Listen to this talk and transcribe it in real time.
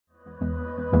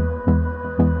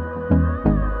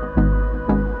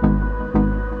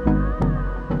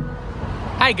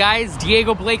Hi guys,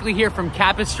 Diego Blakely here from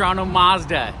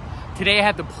CapoMazda. Today I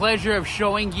have the pleasure of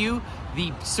showing you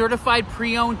the certified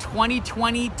pre-owned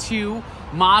 2022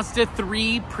 Mazda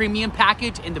 3 Premium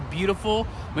package in the beautiful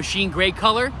machine gray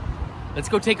color. Let's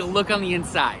go take a look on the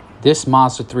inside. This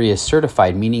Mazda 3 is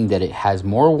certified, meaning that it has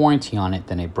more warranty on it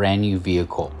than a brand new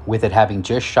vehicle. With it having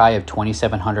just shy of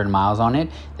 2,700 miles on it,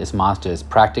 this Mazda is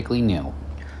practically new.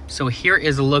 So here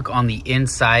is a look on the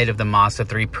inside of the Mazda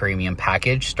 3 Premium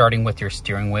package, starting with your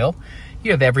steering wheel.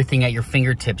 You have everything at your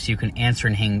fingertips. You can answer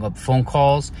and hang up phone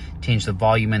calls, change the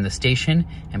volume and the station,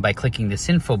 and by clicking this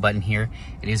info button here,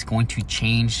 it is going to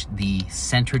change the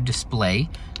center display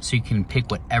so you can pick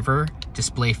whatever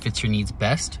display fits your needs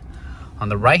best. On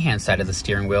the right-hand side of the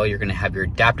steering wheel, you're gonna have your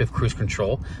adaptive cruise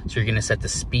control, so you're gonna set the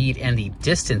speed and the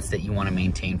distance that you wanna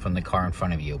maintain from the car in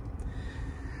front of you.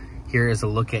 Here is a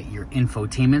look at your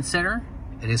infotainment center.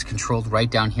 It is controlled right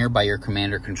down here by your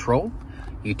commander control.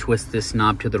 You twist this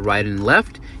knob to the right and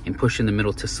left and push in the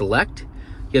middle to select.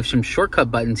 You have some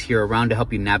shortcut buttons here around to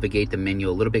help you navigate the menu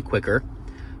a little bit quicker.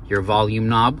 Your volume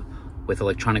knob with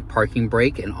electronic parking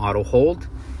brake and auto hold,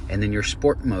 and then your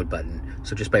sport mode button.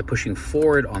 So just by pushing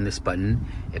forward on this button,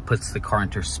 it puts the car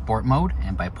into sport mode,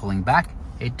 and by pulling back,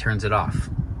 it turns it off.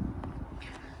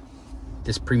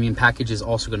 This premium package is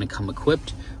also going to come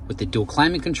equipped with the dual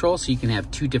climate control, so you can have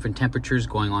two different temperatures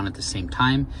going on at the same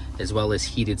time, as well as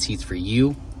heated seats for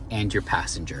you and your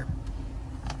passenger.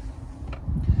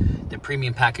 The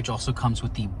premium package also comes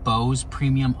with the Bose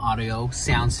premium audio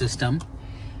sound system,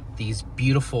 these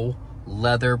beautiful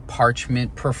leather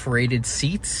parchment perforated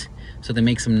seats, so they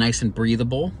make them nice and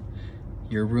breathable.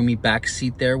 Your roomy back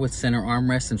seat there with center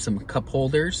armrests and some cup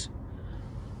holders.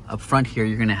 Up front here,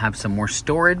 you're gonna have some more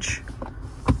storage,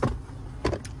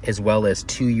 as well as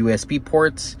two USB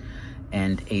ports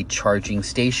and a charging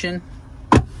station.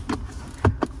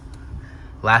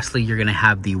 Lastly, you're gonna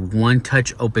have the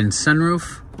one-touch open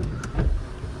sunroof.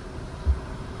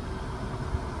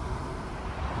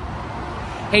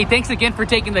 Hey, thanks again for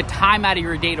taking the time out of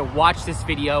your day to watch this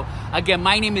video. Again,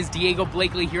 my name is Diego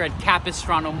Blakely here at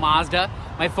CapoMazda.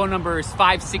 My phone number is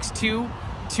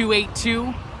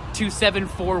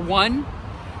 562-282-2741.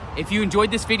 If you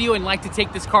enjoyed this video and like to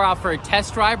take this car out for a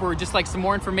test drive or just like some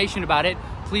more information about it,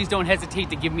 please don't hesitate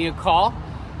to give me a call.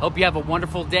 Hope you have a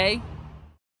wonderful day.